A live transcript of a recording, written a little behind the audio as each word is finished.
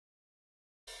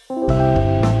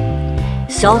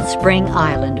Saltspring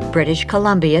Island, British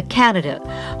Columbia, Canada,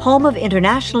 home of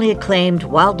internationally acclaimed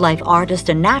wildlife artist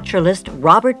and naturalist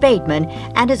Robert Bateman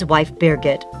and his wife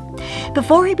Birgit.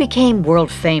 Before he became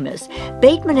world famous,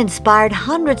 Bateman inspired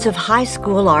hundreds of high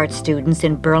school art students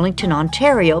in Burlington,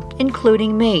 Ontario,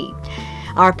 including me.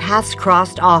 Our paths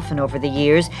crossed often over the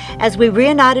years as we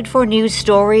reunited for news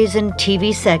stories and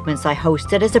TV segments I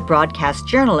hosted as a broadcast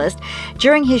journalist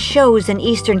during his shows in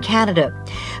Eastern Canada.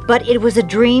 But it was a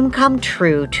dream come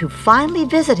true to finally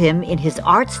visit him in his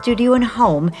art studio and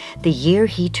home the year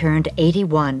he turned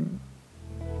 81.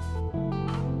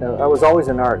 I was always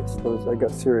an artist. I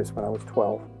got serious when I was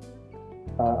 12.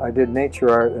 I did nature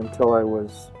art until I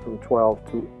was from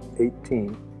 12 to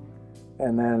 18.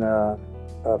 And then a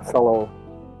fellow,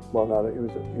 well,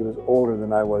 he was older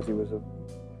than I was. He was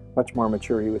much more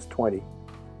mature. He was 20.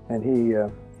 And he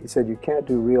said, you can't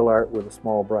do real art with a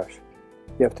small brush.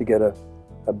 You have to get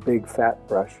a big fat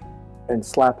brush and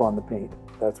slap on the paint.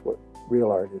 That's what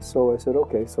real art is. So I said,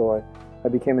 okay. So I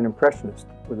became an impressionist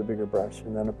with a bigger brush,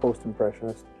 and then a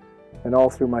post-impressionist. And all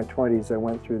through my 20s, I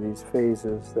went through these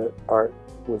phases that art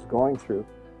was going through.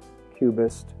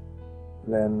 Cubist,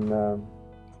 then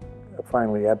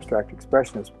finally abstract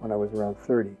expressionist when I was around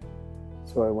 30.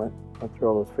 So I went through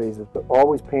all those phases, but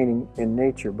always painting in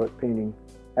nature, but painting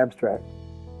abstract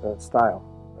style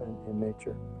in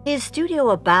nature. His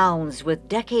studio abounds with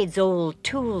decades-old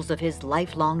tools of his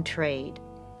lifelong trade.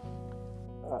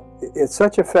 It's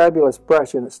such a fabulous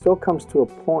brush, and it still comes to a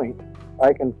point.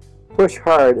 I can push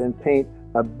hard and paint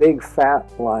a big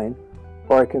fat line,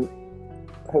 or I can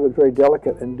have it very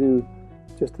delicate and do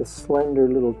just a slender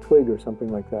little twig or something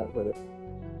like that with it.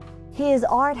 His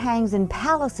art hangs in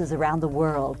palaces around the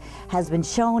world, has been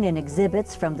shown in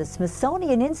exhibits from the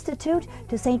Smithsonian Institute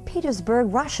to St.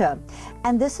 Petersburg, Russia,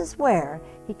 and this is where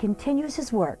he continues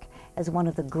his work as one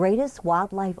of the greatest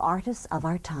wildlife artists of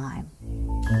our time.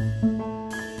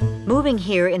 Moving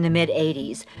here in the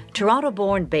mid-'80s,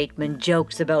 Toronto-born Bateman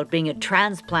jokes about being a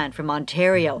transplant from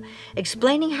Ontario,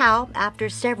 explaining how, after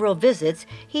several visits,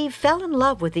 he fell in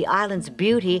love with the island's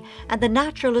beauty and the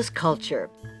naturalist culture.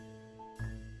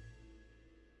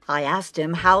 I asked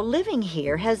him how living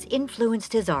here has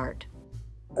influenced his art.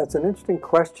 That's an interesting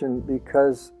question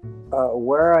because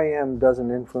where I am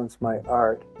doesn't influence my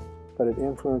art, but it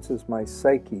influences my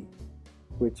psyche,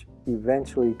 which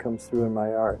eventually comes through in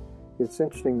my art. It's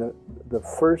interesting that the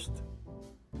first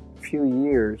few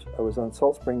years I was on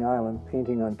Saltspring Island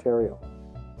painting Ontario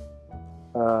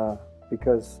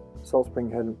because Salt Spring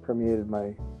hadn't permeated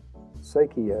my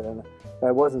psyche yet, and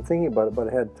I wasn't thinking about it, but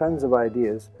I had tons of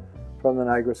ideas from the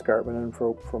Niagara Escarpment and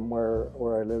from where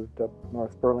I lived up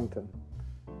north Burlington.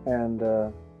 And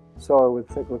so I would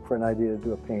look for an idea to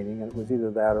do a painting, and it was either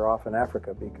that or off in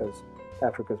Africa, because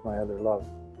Africa's my other love.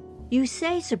 You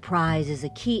say surprise is a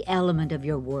key element of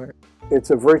your work. It's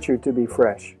a virtue to be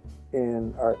fresh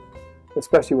in art,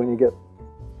 especially when you get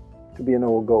to be an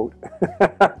old goat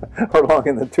or long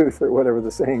in the tooth or whatever the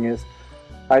saying is.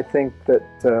 I think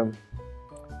that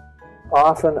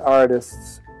often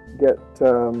artists get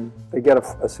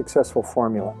a successful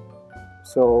formula,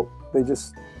 so they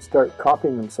just start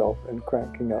copying themselves and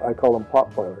cranking out. I call them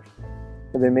pot boilers,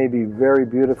 and they may be very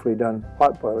beautifully done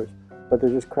pot boilers, but they're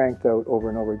just cranked out over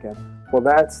and over again. Well,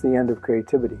 that's the end of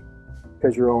creativity,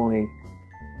 because you're only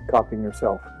copying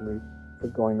yourself and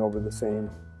going over the same,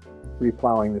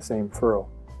 replowing the same furrow.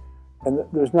 And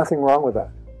there's nothing wrong with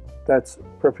that. That's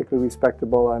perfectly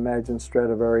respectable. I imagine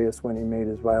Stradivarius, when he made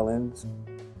his violins,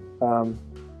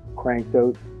 cranked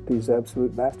out these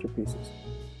absolute masterpieces.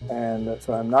 And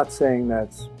so I'm not saying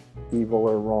that's evil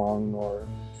or wrong or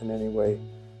in any way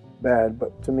bad,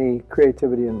 but to me,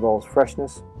 creativity involves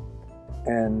freshness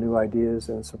and new ideas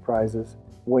and surprises.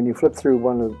 When you flip through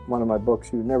one of my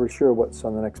books, you're never sure what's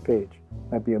on the next page.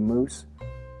 It might be a moose,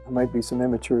 it might be some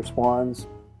immature swans,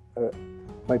 it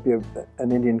might be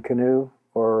an Indian canoe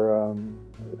or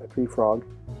a tree frog.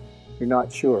 You're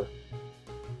not sure.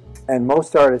 And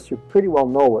most artists, you pretty well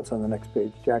know what's on the next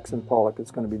page. Jackson Pollock,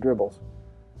 it's going to be dribbles.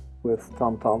 With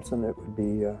Tom Thompson, it would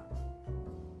be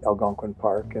Algonquin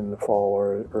Park in the fall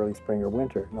or early spring or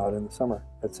winter, not in the summer,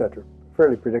 etc.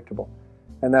 Fairly predictable.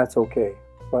 And that's okay.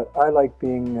 But I like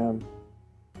being,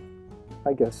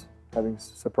 I guess, having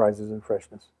surprises and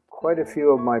freshness. Quite a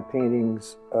few of my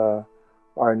paintings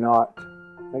are not,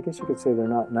 I guess you could say they're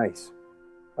not nice.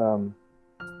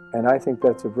 And I think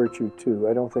that's a virtue too.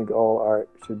 I don't think all art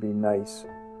should be nice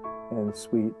and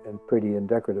sweet and pretty and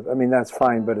decorative. I mean, that's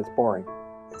fine, but it's boring.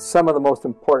 Some of the most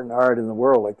important art in the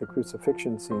world, like the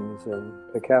crucifixion scenes and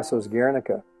Picasso's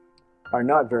Guernica, are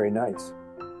not very nice.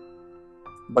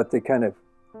 But they kind of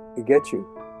get you.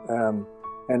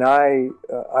 And I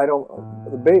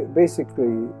don't,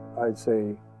 basically, I'd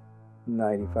say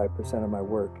 95% of my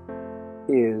work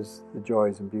is the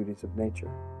joys and beauties of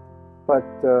nature.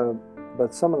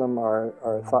 But some of them are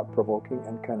thought-provoking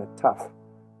and kind of tough,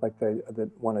 like the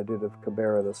one I did of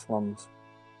Kibera, the slums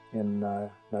in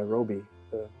Nairobi,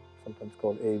 sometimes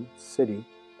called A City.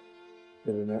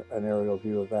 Did an aerial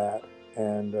view of that,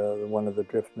 and the one of the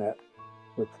drift net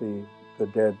with the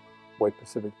dead white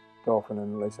Pacific dolphin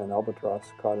and Laysan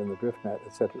albatross caught in the drift net,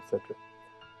 etc., etc.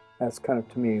 That's kind of,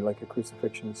 to me, like a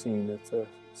crucifixion scene. It's a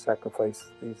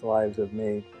sacrifice these lives have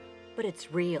made. But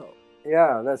it's real.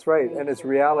 Yeah, that's right, and it's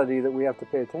reality that we have to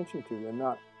pay attention to, and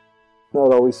not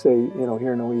always say, you know,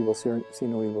 hear no evil, see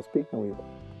no evil, speak no evil.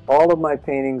 All of my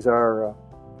paintings are,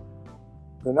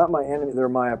 they're not my enemy, they're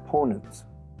my opponents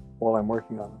while I'm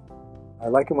working on them. I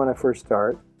like them when I first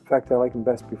start. In fact, I like them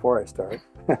best before I start.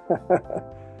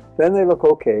 Then they look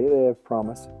okay, they have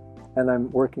promise, and I'm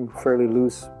working fairly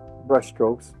loose brush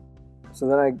strokes. So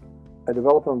then I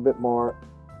develop them a bit more,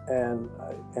 and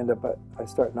I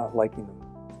start not liking them.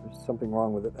 There's something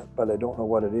wrong with it, but I don't know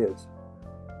what it is.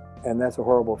 And that's a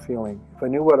horrible feeling. If I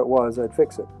knew what it was, I'd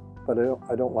fix it, but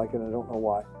I don't like it, and I don't know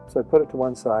why. So I put it to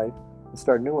one side and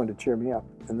start a new one to cheer me up,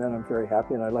 and then I'm very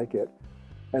happy and I like it.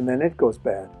 And then it goes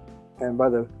bad. And by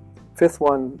the fifth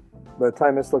one, by the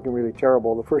time it's looking really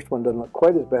terrible, the first one doesn't look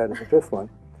quite as bad as the fifth one.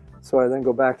 So I then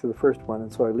go back to the first one,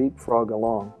 and so I leapfrog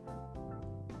along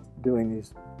doing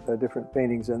these different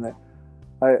paintings. And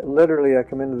I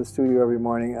come into the studio every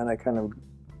morning and I kind of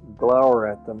glower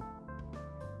at them,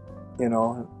 you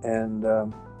know, and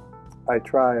I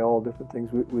try all different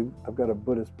things. I've got a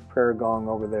Buddhist prayer gong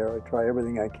over there. I try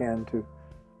everything I can to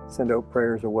send out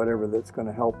prayers or whatever that's going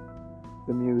to help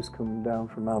the muse come down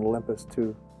from Mount Olympus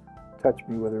to touch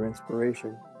me with her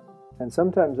inspiration. And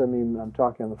sometimes, I mean, I'm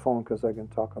talking on the phone because I can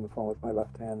talk on the phone with my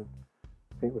left hand and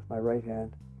paint with my right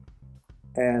hand.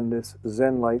 And this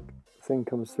Zen-like thing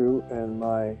comes through, and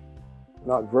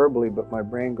not verbally, but my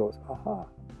brain goes, aha,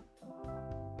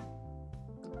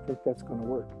 I think that's going to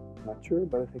work. I'm not sure,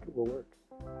 but I think it will work.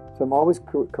 So I'm always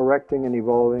correcting and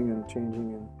evolving and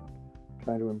changing and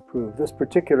trying to improve. This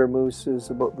particular moose is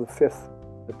about the 5th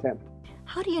attempt.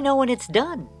 How do you know when it's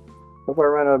done? If I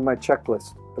run out of my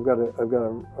checklist, I've got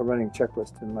a running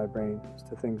checklist in my brain as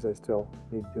to things I still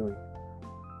need doing.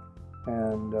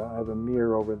 And I have a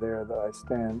mirror over there that I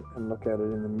stand and look at it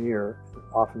in the mirror.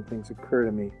 Often things occur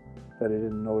to me that I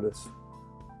didn't notice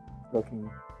looking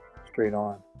straight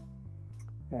on.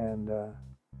 And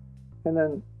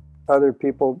then other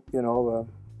people, you know,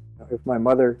 if my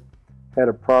mother had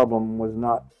a problem, was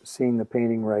not seeing the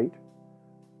painting right,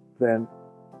 then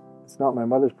it's not my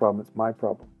mother's problem, it's my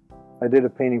problem. I did a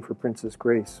painting for Princess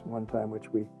Grace one time,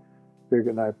 which Birgit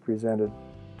and I presented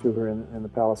to her in the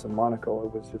Palace in Monaco.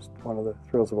 It was just one of the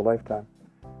thrills of a lifetime.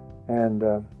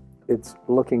 And it's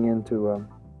looking into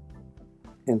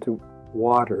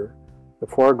water. The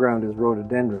foreground is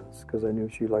rhododendrons, because I knew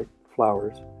she liked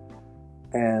flowers.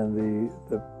 And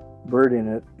the bird in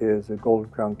it is a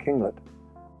golden-crowned kinglet.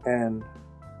 And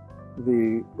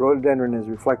the rhododendron is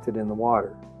reflected in the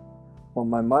water. Well,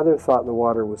 my mother thought the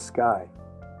water was sky.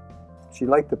 She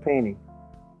liked the painting,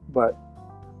 but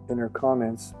in her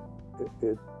comments,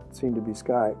 it seemed to be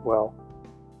sky. Well,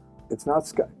 it's not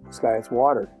sky, it's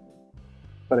water.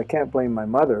 But I can't blame my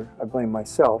mother, I blame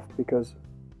myself, because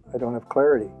I don't have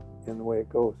clarity in the way it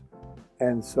goes.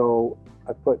 And so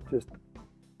I put it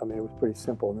was pretty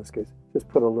simple in this case, just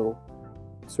put a little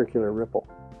circular ripple.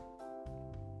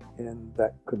 And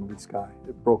that couldn't be sky.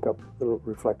 It broke up the little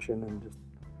reflection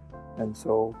and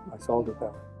so I solved it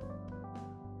that way.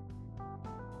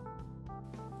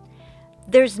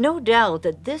 There's no doubt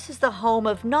that this is the home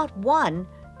of not one,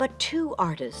 but 2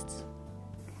 artists.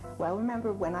 Well,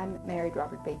 remember when I married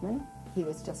Robert Bateman, he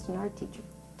was just an art teacher,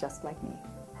 just like me.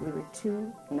 We were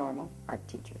 2 normal art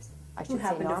teachers. I should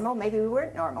say normal, maybe we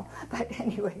weren't normal, but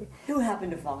anyway. Who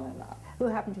happened to fall in love? Who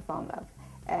happened to fall in love.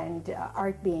 And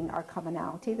art being our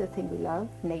commonality, the thing we love,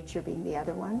 nature being the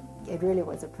other one, it really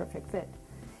was a perfect fit.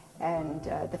 And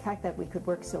the fact that we could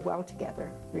work so well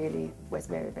together really was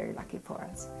very, very lucky for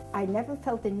us. I never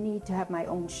felt the need to have my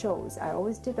own shows. I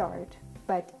always did art,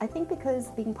 but I think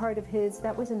because being part of his,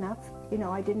 that was enough. You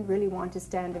know, I didn't really want to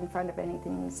stand in front of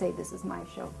anything and say, this is my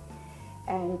show.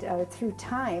 And through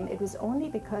time, it was only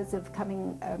because of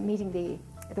meeting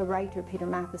the writer, Peter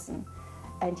Matheson,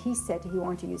 and he said he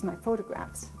wanted to use my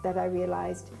photographs, that I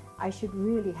realized I should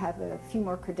really have a few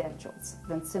more credentials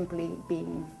than simply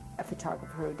being a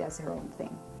photographer who does her own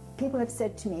thing. People have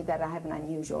said to me that I have an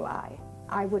unusual eye.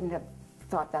 I wouldn't have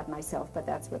thought that myself, but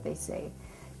that's what they say.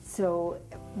 So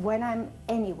when I'm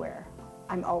anywhere,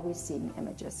 I'm always seeing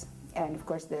images. And of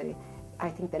course, I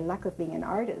think the luck of being an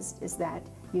artist is that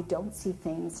you don't see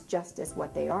things just as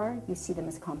what they are. You see them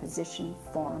as composition,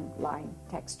 form, line,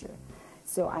 texture.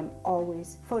 So I'm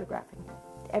always photographing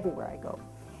everywhere I go.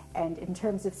 And in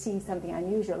terms of seeing something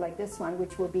unusual, like this one,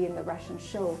 which will be in the Russian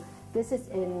show, this is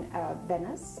in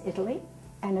Venice, Italy,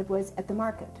 and it was at the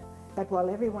market. But while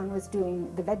everyone was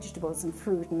doing the vegetables and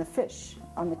fruit and the fish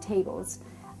on the tables,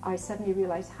 I suddenly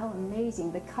realized how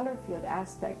amazing the color field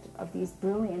aspect of these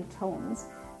brilliant tones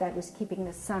that was keeping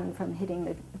the sun from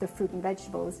hitting the fruit and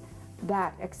vegetables,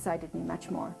 that excited me much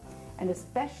more. And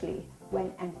especially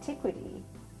when antiquity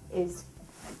is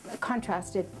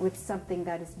contrasted with something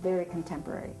that is very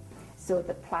contemporary. So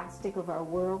the plastic of our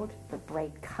world, the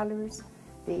bright colors,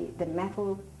 the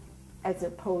metal, as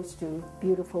opposed to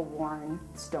beautiful worn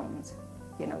stones,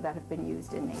 you know, that have been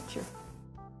used in nature.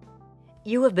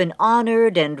 You have been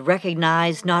honored and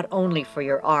recognized not only for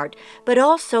your art, but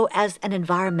also as an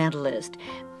environmentalist.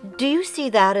 Do you see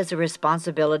that as a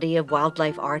responsibility of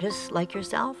wildlife artists like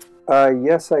yourself?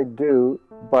 Yes, I do,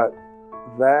 but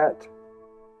that,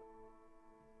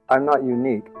 I'm not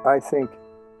unique. I think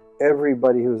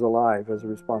everybody who's alive has a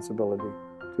responsibility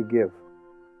to give.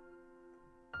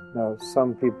 Now,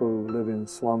 some people who live in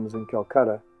slums in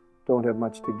Calcutta don't have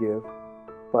much to give,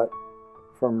 but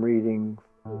from reading,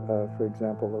 for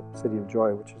example, The City of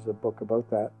Joy, which is a book about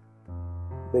that,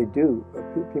 they do.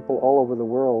 People all over the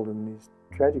world in these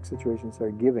tragic situations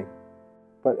are giving.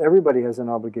 But everybody has an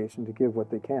obligation to give what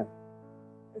they can,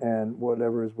 and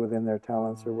whatever is within their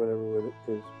talents or whatever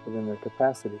is within their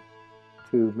capacity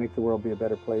to make the world be a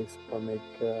better place or make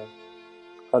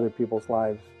other people's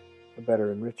lives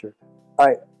better and richer.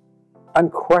 I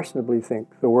unquestionably think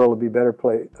the world would be a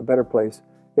better place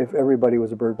if everybody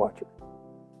was a bird watcher.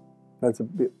 That's a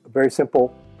very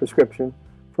simple prescription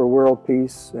for world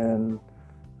peace, and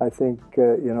I think,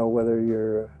 you know, whether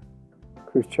you're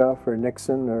Khrushchev or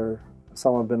Nixon or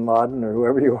Osama bin Laden or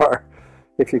whoever you are,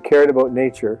 if you cared about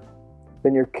nature,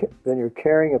 then you're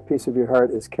carrying a piece of your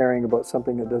heart is caring about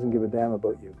something that doesn't give a damn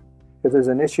about you. If there's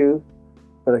an issue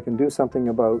that I can do something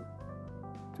about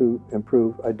to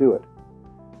improve, I do it.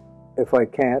 If I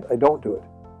can't, I don't do it.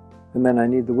 And then I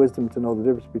need the wisdom to know the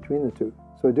difference between the two.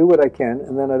 So I do what I can,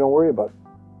 and then I don't worry about it.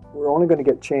 We're only going to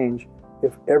get change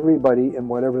if everybody in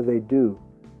whatever they do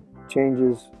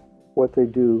changes what they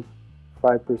do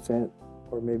 5%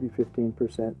 or maybe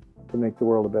 15% to make the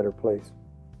world a better place.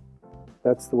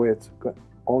 That's the way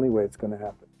only way it's going to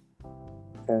happen.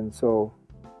 And so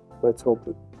let's hope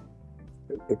that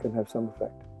it can have some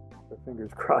effect. So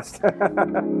fingers crossed.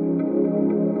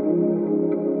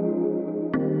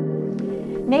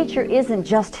 Nature isn't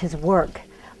just his work.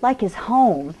 Like his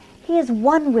home, he is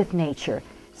one with nature,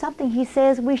 something he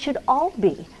says we should all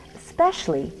be,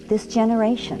 especially this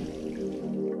generation.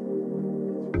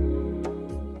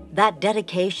 That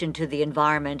dedication to the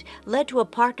environment led to a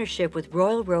partnership with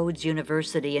Royal Roads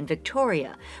University in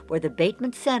Victoria, where the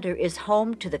Bateman Centre is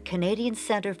home to the Canadian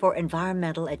Centre for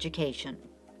Environmental Education.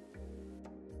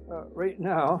 Right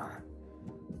now,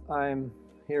 I'm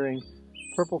hearing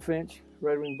purple finch,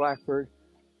 red-winged blackbird,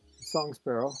 song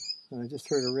sparrow, and I just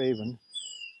heard a raven.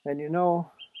 And you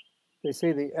know, they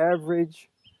say the average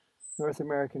North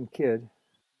American kid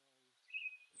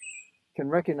can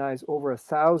recognize over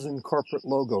 1,000 corporate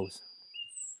logos,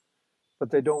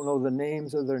 but they don't know the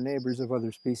names of their neighbors of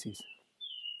other species.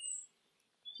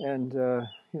 And,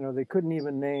 you know, they couldn't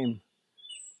even name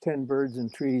 10 birds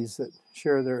and trees that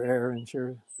share their air and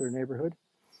share their neighborhood.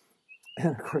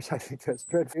 And of course, I think that's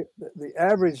dreadful. The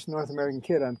average North American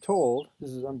kid, I'm told,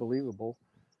 this is unbelievable,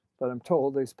 but I'm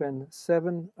told they spend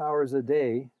 7 hours a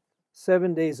day,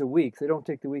 7 days a week, they don't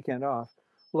take the weekend off,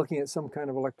 looking at some kind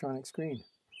of electronic screen.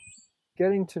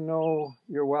 Getting to know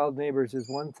your wild neighbors is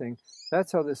one thing.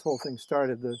 That's how this whole thing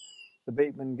started, the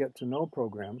Bateman Get to Know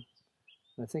program.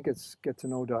 I think it's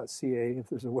gettoknow.ca if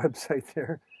there's a website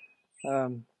there.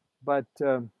 But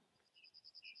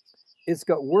it's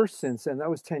got worse since then. That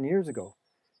was 10 years ago.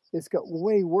 It's got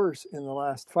way worse in the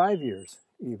last 5 years,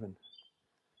 even.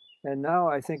 And now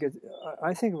I think of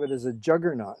it as a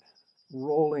juggernaut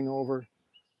rolling over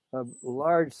a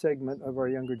large segment of our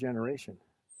younger generation.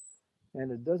 And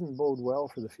it doesn't bode well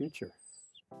for the future.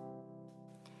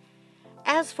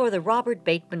 As for the Robert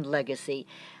Bateman legacy,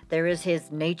 there is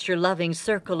his nature-loving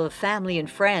circle of family and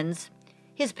friends,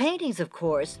 his paintings, of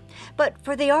course, but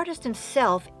for the artist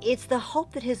himself, it's the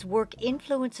hope that his work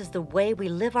influences the way we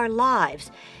live our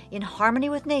lives in harmony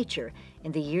with nature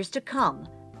in the years to come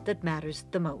that matters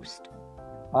the most.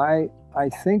 I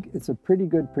think it's a pretty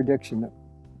good prediction that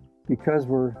because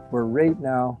we're right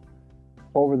now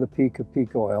over the peak of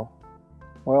peak oil,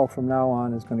 Oil from now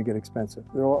on is going to get expensive.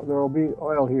 There will be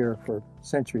oil here for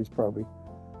centuries probably,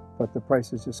 but the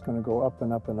price is just going to go up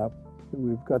and up and up.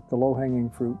 We've got the low-hanging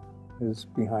fruit is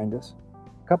behind us.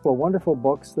 A couple of wonderful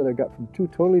books that I got from two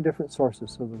totally different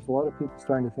sources, so there's a lot of people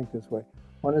starting to think this way.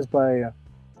 One is by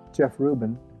Jeff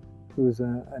Rubin, who's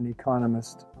an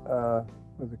economist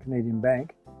with a Canadian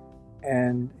bank,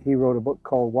 and he wrote a book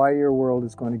called Why Your World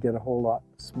is Going to Get a Whole Lot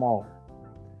Smaller.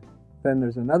 Then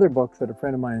there's another book that a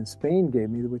friend of mine in Spain gave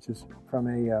me, which is from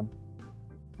an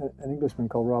Englishman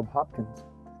called Rob Hopkins.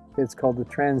 It's called The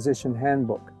Transition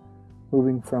Handbook,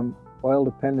 Moving from Oil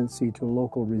Dependency to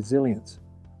Local Resilience,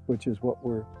 which is what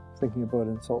we're thinking about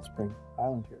in Saltspring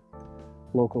Island here,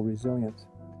 local resilience.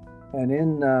 And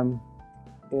in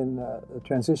the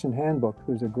Transition Handbook,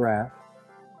 there's a graph,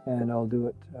 and I'll do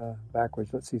it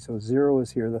backwards. Let's see, so 0 is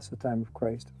here, that's the time of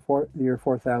Christ. The year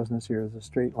 4000 is here, there's a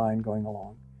straight line going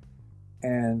along.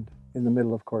 And in the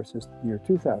middle, of course, is the year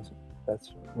 2000.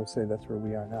 We'll say that's where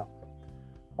we are now.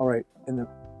 All right, and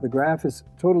the graph is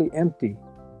totally empty,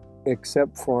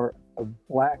 except for a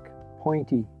black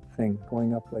pointy thing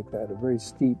going up like that, a very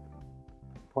steep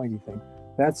pointy thing.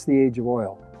 That's the age of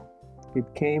oil. It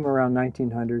came around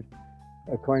 1900.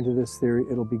 According to this theory,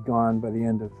 it'll be gone by the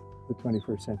end of the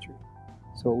 21st century.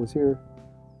 So it was here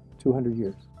 200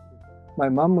 years. My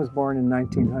mom was born in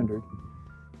 1900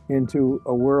 into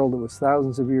a world that was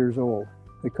thousands of years old.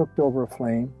 They cooked over a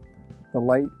flame. The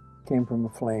light came from a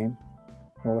flame.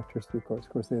 No electricity, of course.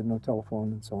 Of course, they had no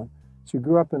telephone and so on. She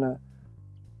grew up in an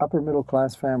upper middle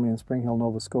class family in Spring Hill,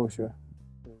 Nova Scotia.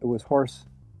 It was horse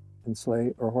and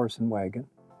sleigh or horse and wagon,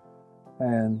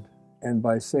 and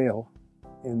by sail.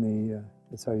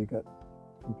 That's how you got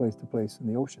from place to place in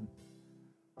the ocean.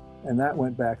 And that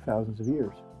went back thousands of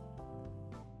years.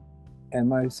 And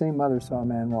my same mother saw a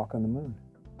man walk on the moon.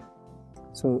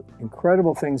 So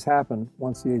incredible things happened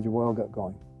once the age of oil got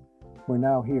going. We're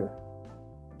now here.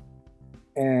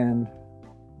 And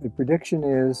the prediction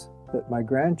is that my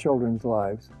grandchildren's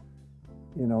lives,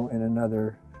 in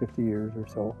another 50 years or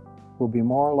so, will be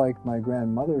more like my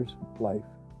grandmother's life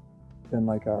than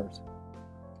like ours.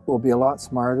 We'll be a lot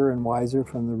smarter and wiser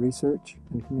from the research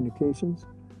and communications.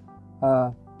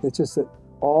 It's just that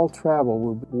all travel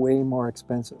will be way more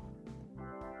expensive.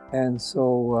 And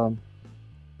so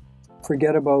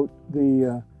forget about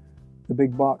the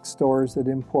big box stores that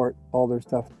import all their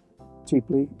stuff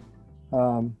cheaply.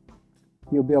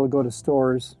 You'll be able to go to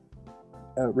stores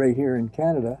right here in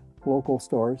Canada, local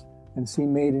stores, and see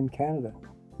made in Canada,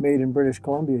 made in British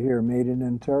Columbia here, made in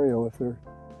Ontario,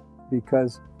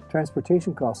 because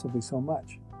transportation costs will be so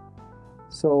much.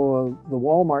 So the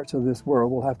Walmarts of this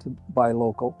world will have to buy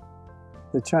local.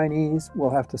 The Chinese will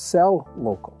have to sell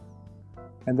local.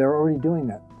 And they're already doing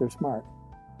that. They're smart.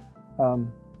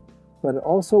 But it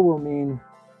also will mean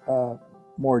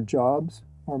more jobs,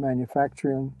 more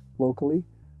manufacturing locally.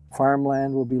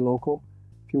 Farmland will be local.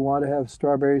 If you want to have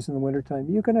strawberries in the wintertime,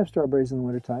 you can have strawberries in the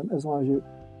wintertime as long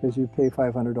as you pay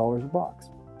 $500 a box,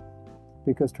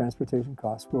 because transportation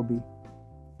costs will be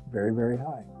very, very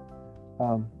high.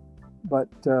 But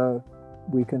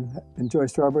we can enjoy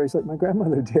strawberries like my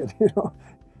grandmother did,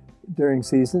 during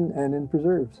season and in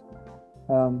preserves.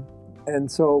 And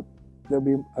so there'll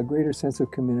be a greater sense of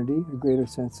community, a greater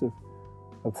sense of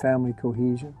family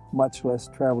cohesion, much less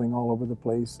traveling all over the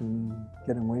place and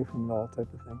getting away from it all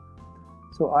type of thing.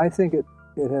 So I think it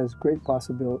has great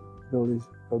possibilities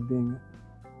of being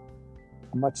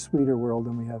a much sweeter world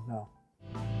than we have now.